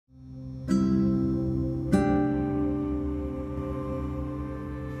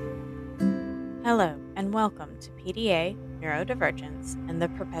Hello, and welcome to PDA, Neurodivergence, and the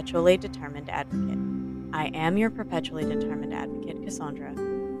Perpetually Determined Advocate. I am your Perpetually Determined Advocate, Cassandra.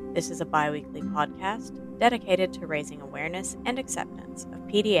 This is a bi-weekly podcast dedicated to raising awareness and acceptance of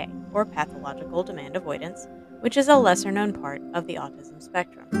PDA, or pathological demand avoidance, which is a lesser-known part of the autism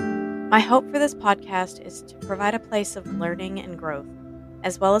spectrum. My hope for this podcast is to provide a place of learning and growth,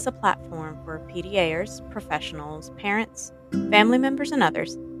 as well as a platform for PDAers, professionals, parents, family members, and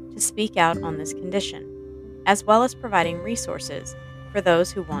others to speak out on this condition, as well as providing resources for those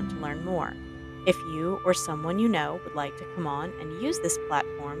who want to learn more. If you or someone you know would like to come on and use this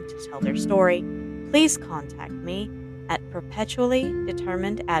platform to tell their story, please contact me at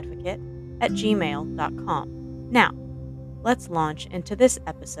perpetuallydeterminedadvocate@gmail.com. Now, let's launch into this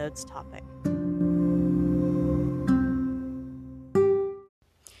episode's topic.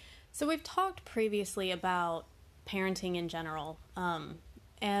 So we've talked previously about parenting in general,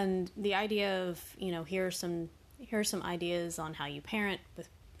 and the idea of, here are some ideas on how you parent with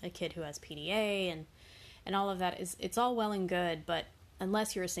a kid who has PDA and all of that it's all well and good, but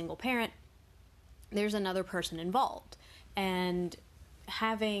unless you're a single parent, there's another person involved, and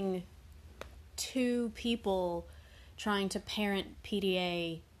having two people trying to parent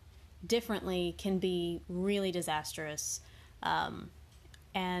PDA differently can be really disastrous.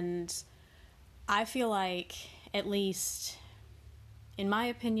 And I feel like, at least in my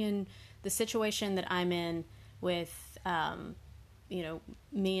opinion, the situation that I'm in with,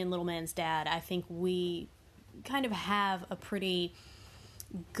 me and little man's dad, I think we kind of have a pretty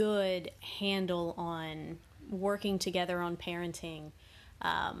good handle on working together on parenting.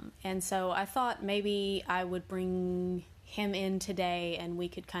 And so I thought maybe I would bring him in today and we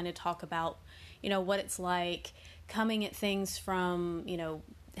could kind of talk about, what it's like coming at things from,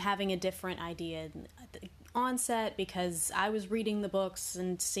 having a different idea at the onset, because I was reading the books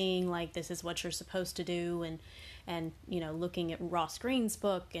and seeing like this is what you're supposed to do, and looking at Ross Green's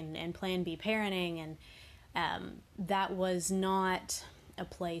book and Plan B parenting, and that was not a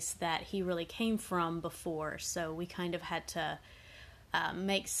place that he really came from before, so we kind of had to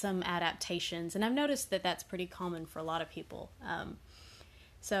make some adaptations, and I've noticed that that's pretty common for a lot of people.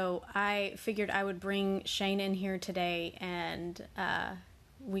 So I figured I would bring Shane in here today, and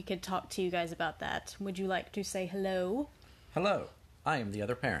we could talk to you guys about that. Would you like to say hello? Hello. I am the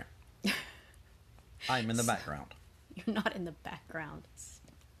other parent. I'm in the background. You're not in the background.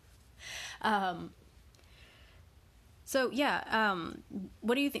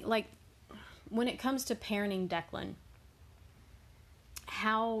 What do you think, like, when it comes to parenting Declan,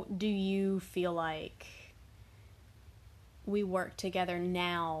 how do you feel like we work together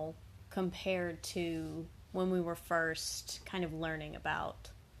now compared to when we were first kind of learning about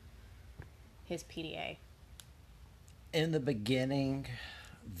his PDA? In the beginning,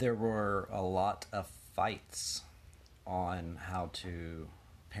 there were a lot of fights on how to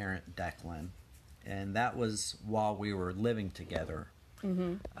parent Declan, and that was while we were living together.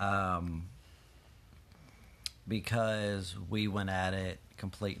 Mm-hmm. Because we went at it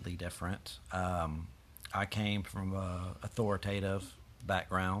completely different. I came from an authoritative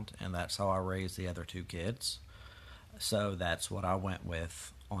background, and that's how I raised the other two kids. So that's what I went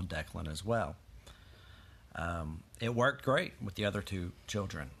with on Declan as well. It worked great with the other two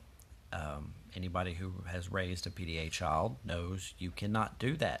children. Anybody who has raised a PDA child knows you cannot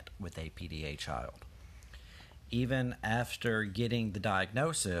do that with a PDA child. Even after getting the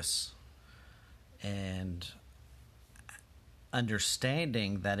diagnosis and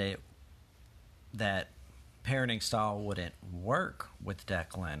understanding that parenting style wouldn't work with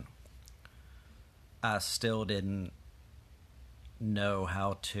Declan, I still didn't know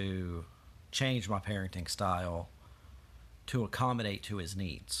how to change my parenting style to accommodate to his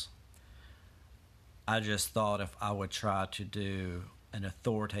needs. I just thought if I would try to do an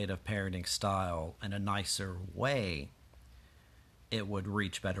authoritative parenting style in a nicer way, it would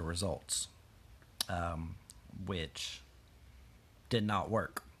reach better results, which did not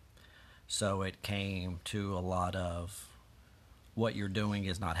work. So it came to a lot of what you're doing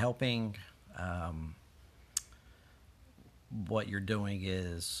is not helping. What you're doing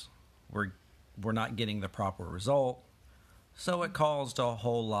is we're not getting the proper result. So it caused a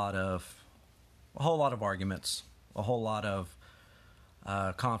whole lot of arguments, a whole lot of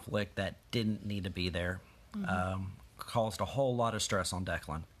conflict that didn't need to be there. Mm-hmm. Caused a whole lot of stress on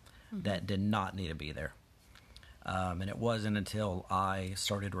Declan that did not need to be there. And it wasn't until I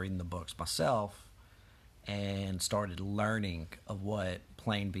started reading the books myself and started learning of what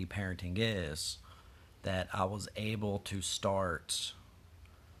Plan B parenting is that I was able to start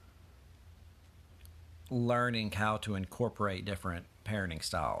learning how to incorporate different parenting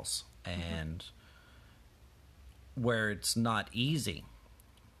styles and where it's not easy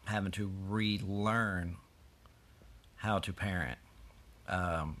having to relearn how to parent.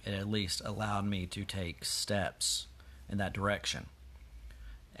 It at least allowed me to take steps in that direction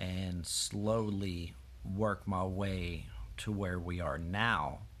and slowly work my way to where we are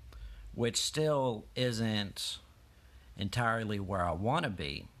now, which still isn't entirely where I want to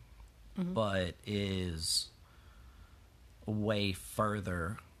be, but is way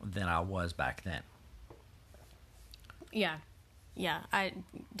further than I was back then. Yeah, I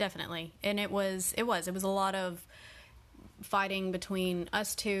definitely. And it was a lot of fighting between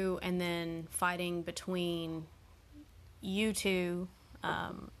us two, and then fighting between you two,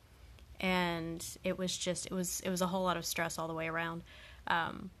 and it was a whole lot of stress all the way around.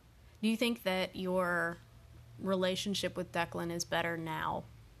 Do you think that your relationship with Declan is better now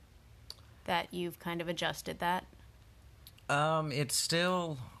that you've kind of adjusted that? It's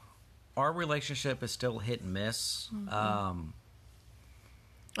still, our relationship is still hit and miss. I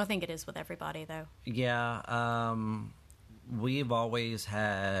think it is with everybody, though. Yeah, we've always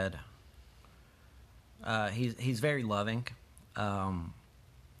had, he's very loving,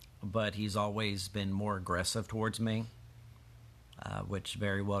 but he's always been more aggressive towards me, which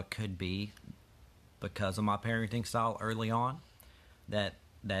very well could be because of my parenting style early on.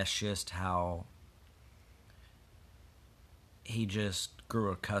 That's just how he just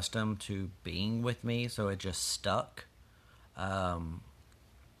grew accustomed to being with me, so it just stuck.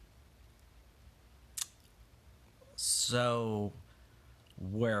 So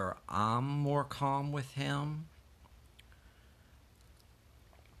where I'm more calm with him,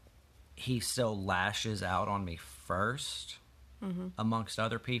 he still lashes out on me first, amongst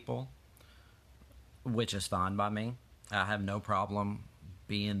other people, which is fine by me. I have no problem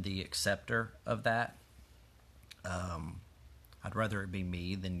being the acceptor of that. I'd rather it be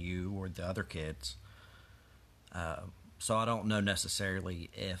me than you or the other kids. So I don't know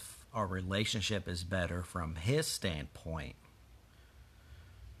necessarily if our relationship is better from his standpoint,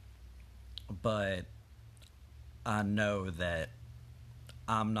 but I know that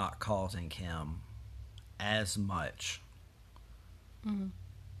I'm not causing him as much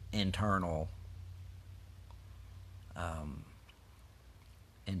internal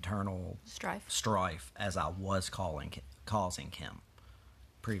strife as I was causing him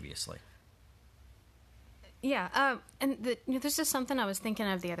previously. Yeah, and this is something I was thinking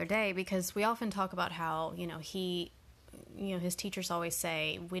of the other day, because we often talk about how, his teachers always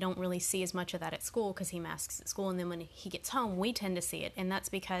say we don't really see as much of that at school because he masks at school, and then when he gets home, we tend to see it, and that's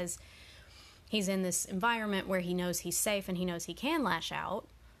because he's in this environment where he knows he's safe and he knows he can lash out,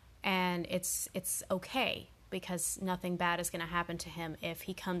 and it's okay because nothing bad is going to happen to him if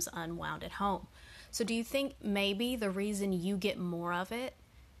he comes unwound at home. So do you think maybe the reason you get more of it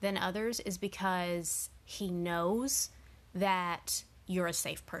than others is because he knows that you're a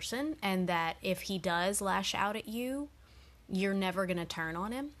safe person, and that if he does lash out at you, you're never going to turn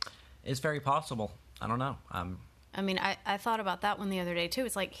on him? It's very possible. I don't know. I mean, I thought about that one the other day too.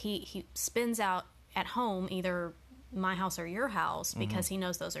 It's like he spins out at home, either my house or your house, because he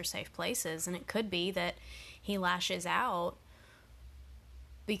knows those are safe places, and it could be that he lashes out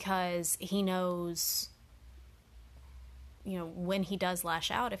because he knows, when he does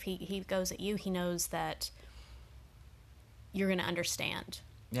lash out, if he goes at you, he knows that you're going to understand.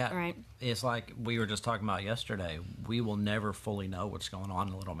 Yeah. Right? It's like we were just talking about yesterday. We will never fully know what's going on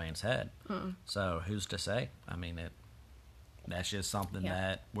in the little man's head. So who's to say? I mean, that's just something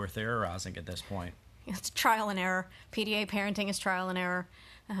that we're theorizing at this point. It's trial and error. PDA parenting is trial and error,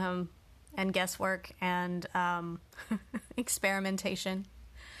 and guesswork, and experimentation.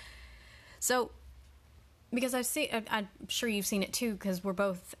 So, because I'm sure you've seen it too, because we're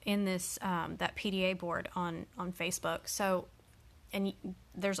both in this that PDA board on Facebook. So, and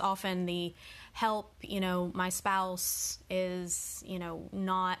there's often the help. My spouse is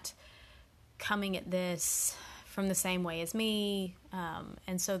not coming at this from the same way as me,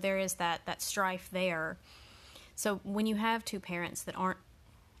 and so there is that strife there. So when you have two parents that aren't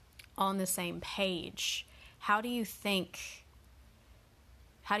on the same page, how do you think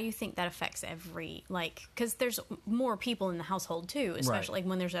that affects because there's more people in the household too, especially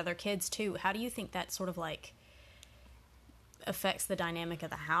when there's other kids too. How do you think that sort of affects the dynamic of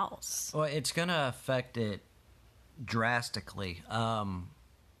the house? Well, it's going to affect it drastically.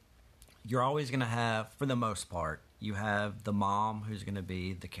 You're always going to have, for the most part, you have the mom who's going to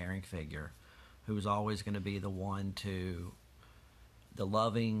be the caring figure, who's always going to be the one the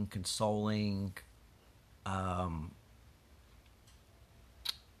loving, consoling,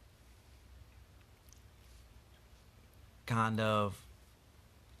 kind of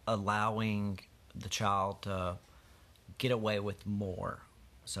allowing the child to get away with more,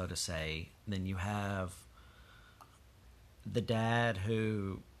 so to say. Then you have the dad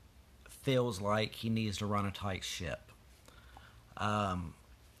who feels like he needs to run a tight ship.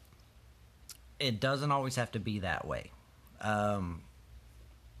 It doesn't always have to be that way,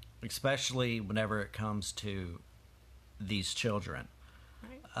 especially whenever it comes to these children.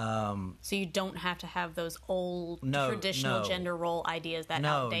 So you don't have to have those old traditional no. gender role ideas, that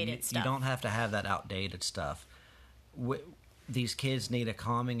outdated stuff. You don't have to have that outdated stuff. These kids need a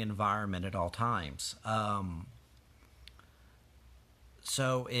calming environment at all times.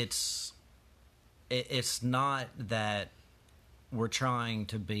 So it's not that we're trying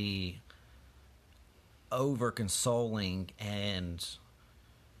to be over consoling and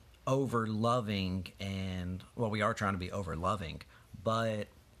over loving, and well, we are trying to be over loving, but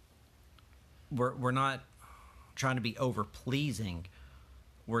we're not trying to be over pleasing.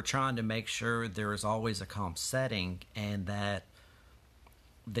 We're trying to make sure there is always a calm setting and that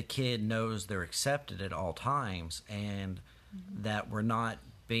the kid knows they're accepted at all times, and that we're not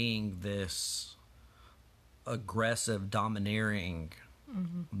being this aggressive, domineering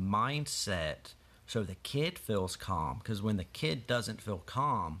mindset so the kid feels calm. Because when the kid doesn't feel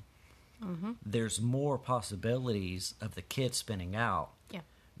calm, there's more possibilities of the kid spinning out. Yeah.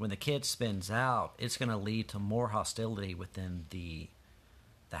 When the kid spins out, it's going to lead to more hostility within the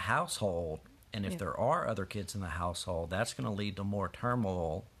household. And if there are other kids in the household, that's going to lead to more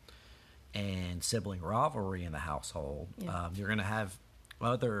turmoil and sibling rivalry in the household. Yeah. You're going to have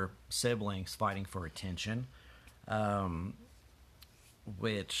other siblings fighting for attention,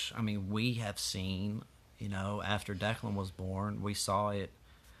 which, I mean, we have seen, after Declan was born, we saw it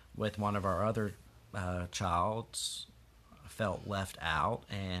with one of our other childs felt left out,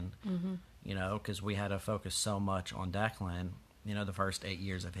 and, because we had to focus so much on Declan, the first 8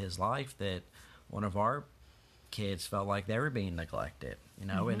 years of his life, that one of our kids felt like they were being neglected,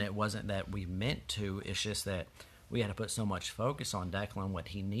 and it wasn't that we meant to, it's just that we had to put so much focus on Declan, what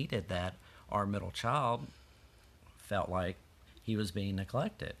he needed, that our middle child felt like he was being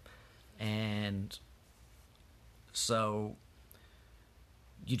neglected. And so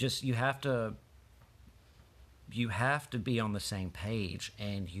you have to be on the same page,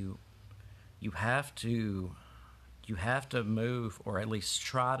 and you have to move, or at least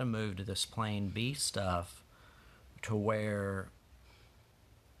try to move, to this plan B stuff, to where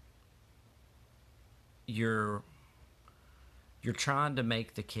you're trying to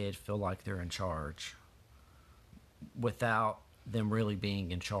make the kid feel like they're in charge without them really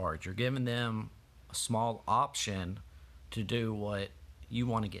being in charge. You're giving them a small option to do what you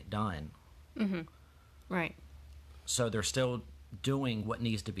want to get done. Right. So they're still doing what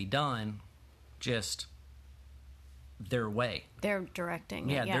needs to be done, just their way. They're directing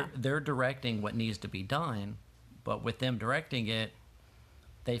it. Yeah. They're directing what needs to be done, but with them directing it,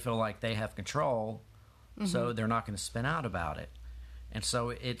 they feel like they have control, so they're not going to spin out about it. And so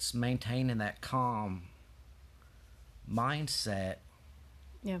it's maintaining that calm mindset.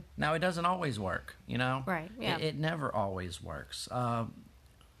 Yeah. Now, it doesn't always work, Right, yeah. It never always works.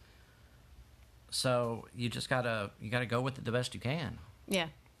 So you just gotta go with it the best you can. Yeah.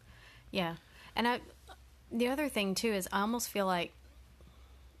 Yeah. And the other thing, too, is I almost feel like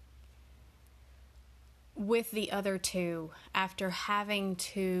with the other two, after having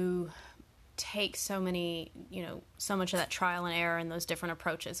to take so much of that trial and error and those different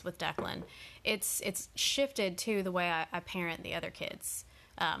approaches with Declan, it's shifted to the way I parent the other kids.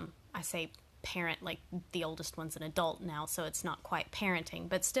 I say parent, like the oldest one's an adult now, so it's not quite parenting,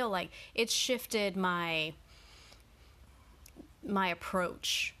 but still, like, it's shifted my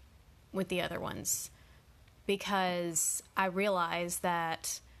approach with the other ones, because I realized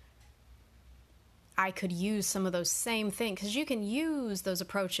that I could use some of those same things, because you can use those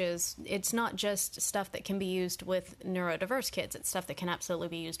approaches. It's not just stuff that can be used with neurodiverse kids. It's stuff that can absolutely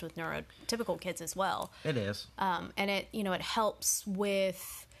be used with neurotypical kids as well. It is. And it helps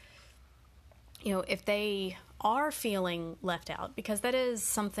with, if they are feeling left out, because that is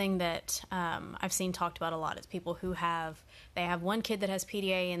something that I've seen talked about a lot. It's people who have one kid that has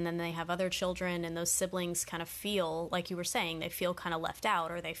PDA, and then they have other children, and those siblings kind of feel, like you were saying, they feel kind of left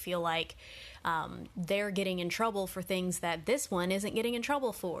out, or they feel like they're getting in trouble for things that this one isn't getting in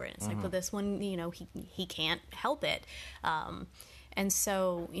trouble for. And it's like, well, this one, he can't help it. And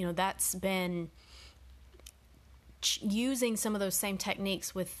so, that's been using some of those same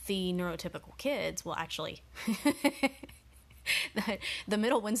techniques with the neurotypical kids. Well, actually, the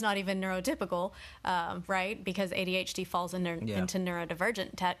middle one's not even neurotypical, right? Because ADHD falls into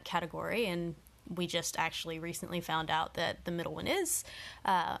neurodivergent category, and we just actually recently found out that the middle one is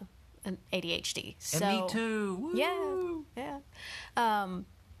an ADHD. And me too. Woo! Yeah.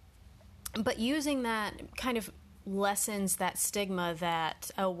 But using that kind of lessens that stigma that,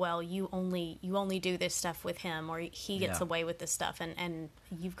 oh, well, you only do this stuff with him, or he gets Yeah. away with this stuff, and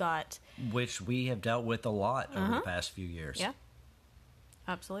you've got... Which we have dealt with a lot over the past few years. Yeah,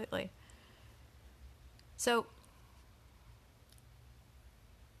 absolutely. So,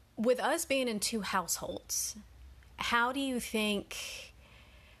 with us being in two households, how do you think,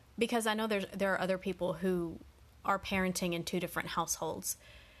 because I know there are other people who are parenting in two different households,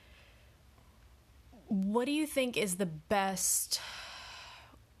 what do you think is the best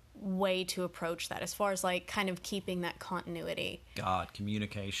way to approach that as far as like kind of keeping that continuity? God,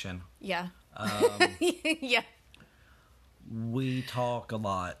 communication. Yeah. Yeah. We talk a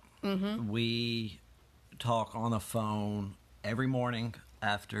lot. We talk on the phone every morning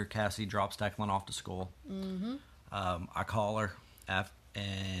after Cassie drops Declan off to school. I call her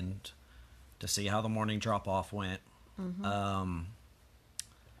and to see how the morning drop off went.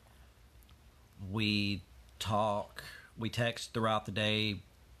 We text throughout the day,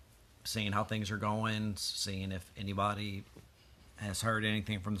 seeing how things are going, seeing if anybody has heard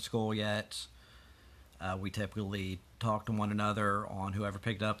anything from the school yet. We typically talk to one another on whoever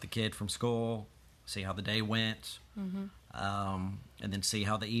picked up the kid from school, see how the day went, and then see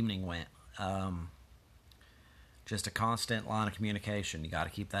how the evening went. Just a constant line of communication. You got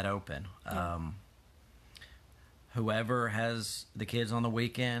to keep that open. Whoever has the kids on the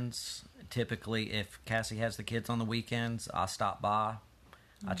weekends, typically if Cassie has the kids on the weekends, I stop by.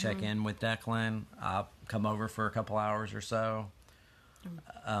 I check in with Declan. I come over for a couple hours or so.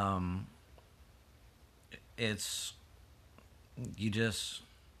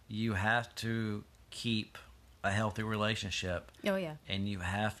 You have to keep a healthy relationship. Oh, yeah. And you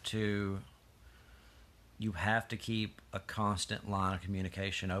have to keep a constant line of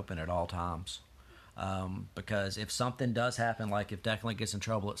communication open at all times. Because if something does happen, like if Declan gets in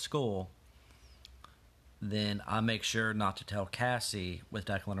trouble at school, then I make sure not to tell Cassie with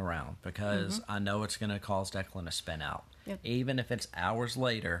Declan around, because I know it's going to cause Declan to spin out. Yep. Even if it's hours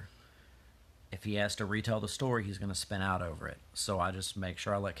later, if he has to retell the story, he's going to spin out over it. So I just make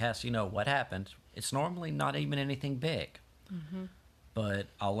sure I let Cassie know what happened. It's normally not even anything big, but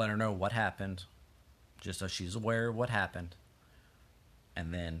I'll let her know what happened, just so she's aware of what happened.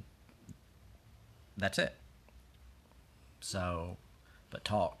 And then that's it. So, but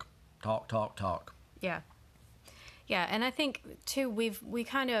talk. Yeah. Yeah, and I think too we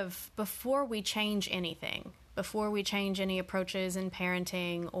kind of, before we change anything, before we change any approaches in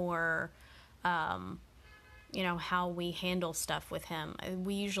parenting or how we handle stuff with him,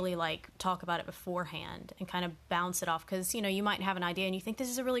 we usually like talk about it beforehand and kind of bounce it off, because you might have an idea and you think this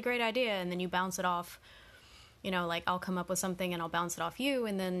is a really great idea, and then you bounce it off. Like I'll come up with something and I'll bounce it off you,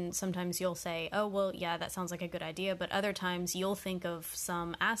 and then sometimes you'll say, oh, well, yeah, that sounds like a good idea, but other times you'll think of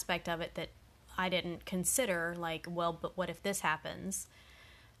some aspect of it that I didn't consider, like, well, but what if this happens?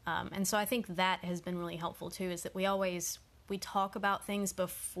 And so I think that has been really helpful too, is that we talk about things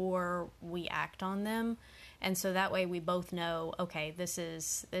before we act on them, and so that way we both know, okay, this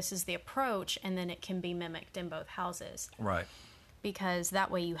is the approach, and then it can be mimicked in both houses. Right. Because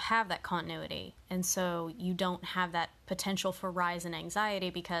that way you have that continuity, and so you don't have that potential for rise in anxiety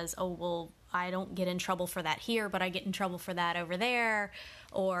because, oh, well, I don't get in trouble for that here, but I get in trouble for that over there,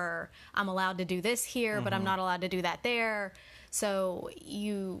 or I'm allowed to do this here, but I'm not allowed to do that there. So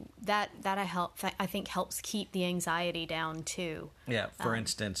that I think helps keep the anxiety down too. Yeah. For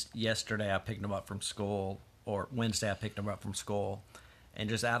instance, yesterday I picked him up from school, or Wednesday I picked him up from school, and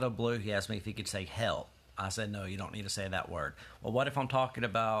just out of the blue he asked me if he could say hell. I said, no, you don't need to say that word. Well, what if I'm talking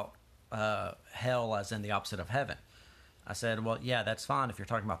about hell as in the opposite of heaven? I said, well, yeah, that's fine if you're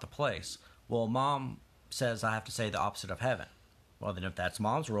talking about the place. Well, Mom says I have to say the opposite of heaven. Well, then if that's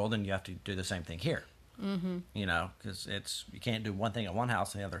Mom's rule, then you have to do the same thing here. Because you can't do one thing at one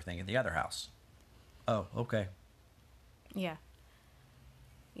house and the other thing at the other house. Oh, okay. Yeah.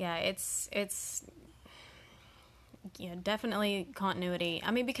 Yeah, it's definitely continuity. I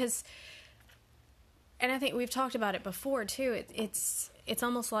mean, because... And I think we've talked about it before too. It's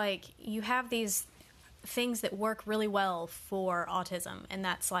almost like you have these things that work really well for autism, and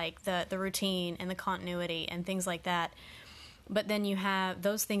that's like the routine and the continuity and things like that. But then you have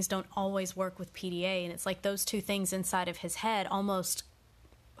those things don't always work with PDA, and it's like those two things inside of his head almost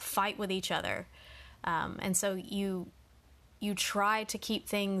fight with each other. And so you try to keep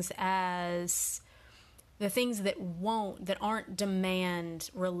things as the things that aren't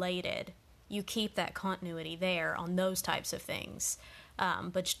demand related. You keep that continuity there on those types of things.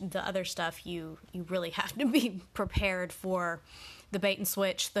 But the other stuff, you really have to be prepared for the bait and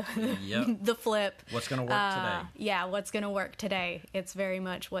switch, the Yep. the flip. What's going to work today? Yeah, what's going to work today. It's very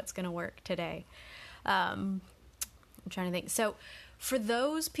much what's going to work today. I'm trying to think. So for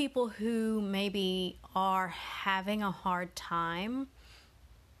those people who maybe are having a hard time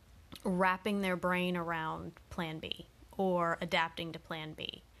wrapping their brain around Plan B or adapting to Plan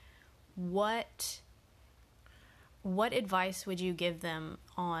B, what advice would you give them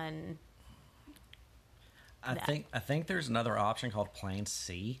on I think there's another option called Plan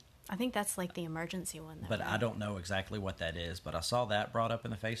C, I think that's like the emergency one, though, but right? I don't know exactly what that is. But I saw that brought up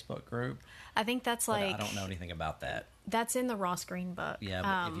in the Facebook group. I think that's But like I don't know anything about that. that's in the Ross Green book. Yeah,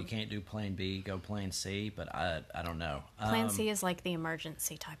 but if you can't do Plan B, go Plan C. But I don't know. Plan C is like the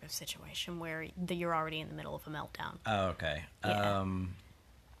emergency type of situation where you're already in the middle of a meltdown. Oh, okay. Yeah.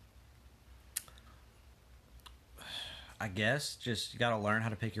 I guess just you got to learn how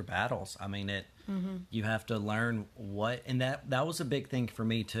to pick your battles. I mean, you have to learn what, and that was a big thing for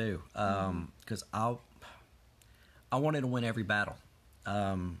me too, because I wanted to win every battle.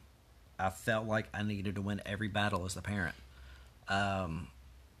 I felt like I needed to win every battle as the parent,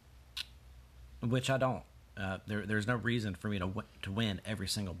 which I don't. There's no reason for me to win every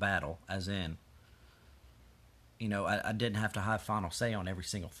single battle. As in, I didn't have to have final say on every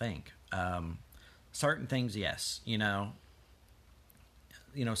single thing. Certain things, yes.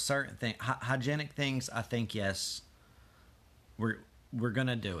 Certain things, hygienic things. I think yes. We're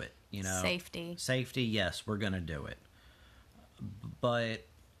gonna do it. Safety. Yes, we're gonna do it. But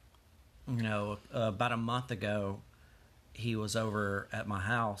about a month ago, he was over at my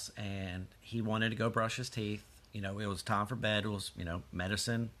house and he wanted to go brush his teeth. It was time for bed. It was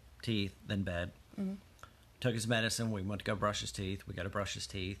medicine, teeth, then bed. Mm-hmm. Took his medicine. We went to go brush his teeth. We got to brush his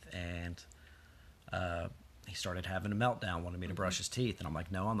teeth and. He started having a meltdown, wanted me to brush his teeth. And I'm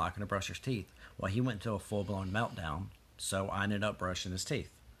like, no, I'm not going to brush his teeth. Well, he went into a full-blown meltdown, so I ended up brushing his teeth.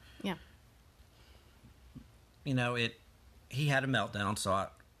 Yeah. He had a meltdown, so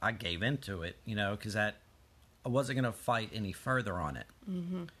I gave into it, because I wasn't going to fight any further on it.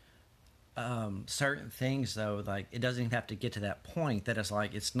 Mm-hmm. Certain things, though, like, it doesn't even have to get to that point that it's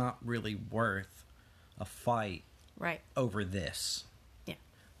like, it's not really worth a fight over this. Yeah.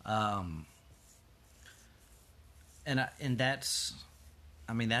 And that's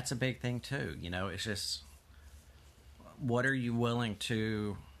a big thing too. It's just, what are you willing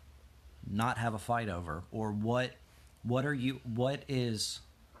to not have a fight over, or what is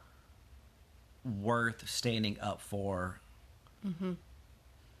worth standing up for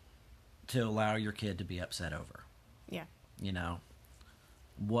to allow your kid to be upset over? Yeah.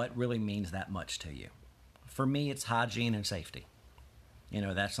 What really means that much to you? For me, it's hygiene and safety.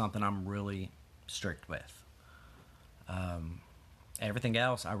 That's something I'm really strict with. Everything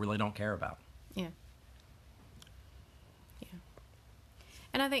else I really don't care about. Yeah.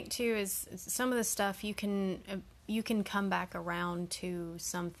 And I think too is some of the stuff you can come back around to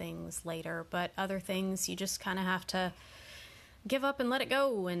some things later, but other things you just kind of have to give up and let it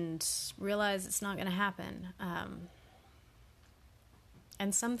go and realize it's not going to happen.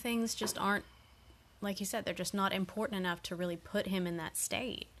 And some things just aren't, like you said, they're just not important enough to really put him in that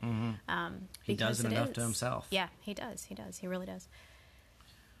state. Mm-hmm. He does it enough to himself. Yeah, he does. He really does.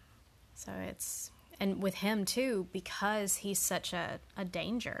 So and with him too, because he's such a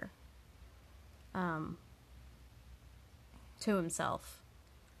danger to himself,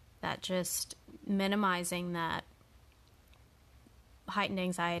 that just minimizing that heightened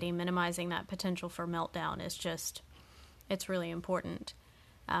anxiety, minimizing that potential for meltdown is just, it's really important.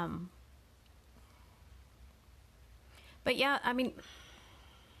 But yeah, I mean,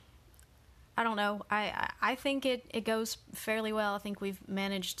 I don't know. I think it goes fairly well. I think we've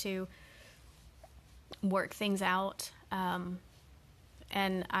managed to work things out. And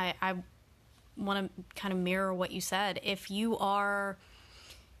I want to kind of mirror what you said. If you are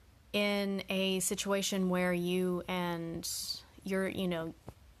in a situation where you and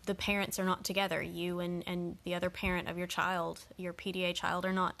the parents are not together, you and the other parent of your child, your PDA child,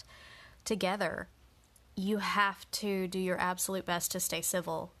 are not together, you have to do your absolute best to stay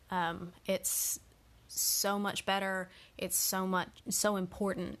civil. It's so much better. It's so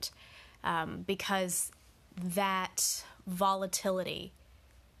important, because that volatility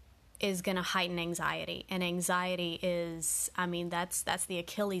is going to heighten anxiety, and anxiety is, that's the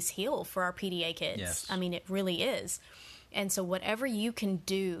Achilles heel for our PDA kids. Yes. It really is. And so whatever you can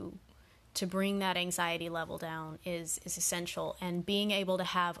do to bring that anxiety level down is essential. And being able to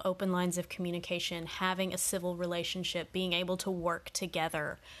have open lines of communication, having a civil relationship, being able to work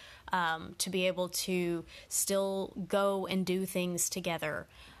together, to be able to still go and do things together,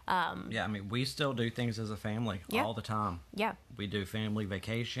 Yeah, I mean, we still do things as a family all the time. Yeah. We do family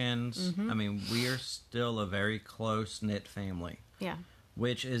vacations. I mean, we are still a very close-knit family. Yeah.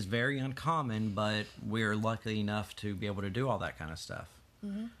 Which is very uncommon, but we're lucky enough to be able to do all that kind of stuff.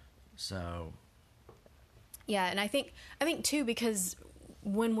 So... Yeah, and I think too, because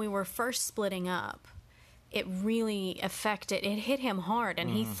when we were first splitting up, it really it hit him hard, and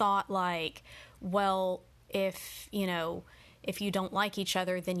he thought like, well, if you don't like each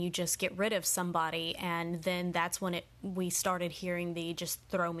other, then you just get rid of somebody, and then that's when we started hearing the just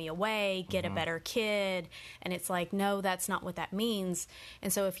throw me away, get a better kid, and it's like, no, that's not what that means.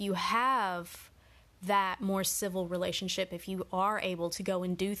 And so if you have that more civil relationship, if you are able to go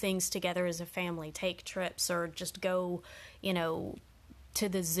and do things together as a family, take trips, or just go, to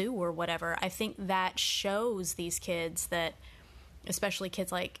the zoo or whatever, I think that shows these kids that, especially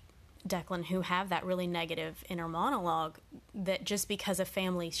kids like Declan who have that really negative inner monologue, that just because a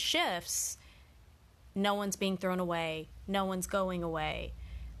family shifts, no one's being thrown away, no one's going away.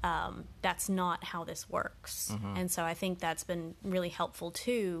 That's not how this works. And so I think that's been really helpful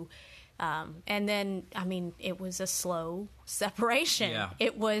too. And then, I mean, it was a slow separation. Yeah.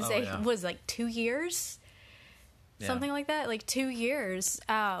 It was was like 2 years, something like that, like 2 years.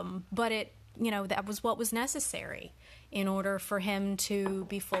 But it, that was what was necessary in order for him to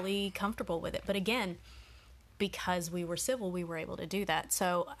be fully comfortable with it. But again, because we were civil, we were able to do that.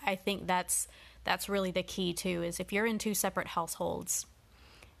 So I think that's really the key too, is if you're in two separate households,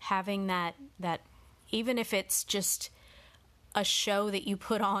 having that even if it's just a show that you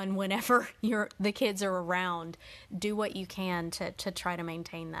put on whenever the kids are around, do what you can to try to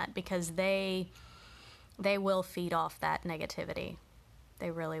maintain that, because they will feed off that negativity.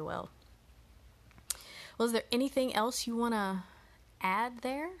 They really will. Well, is there anything else you want to add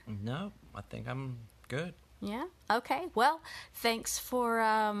there? No, I think I'm good. Yeah? Okay. Well, thanks for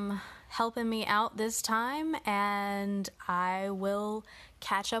helping me out this time, and I will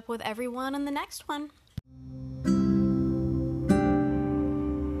catch up with everyone in the next one.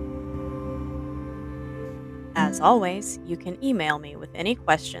 As always, you can email me with any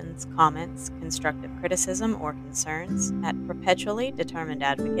questions, comments, constructive criticism, or concerns at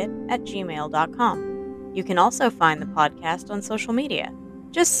perpetuallydeterminedadvocate@gmail.com. You can also find the podcast on social media.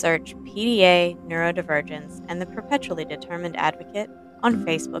 Just search PDA Neurodivergence and the Perpetually Determined Advocate on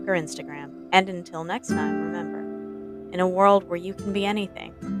Facebook or Instagram. And until next time, remember, in a world where you can be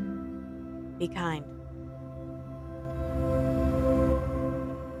anything, be kind.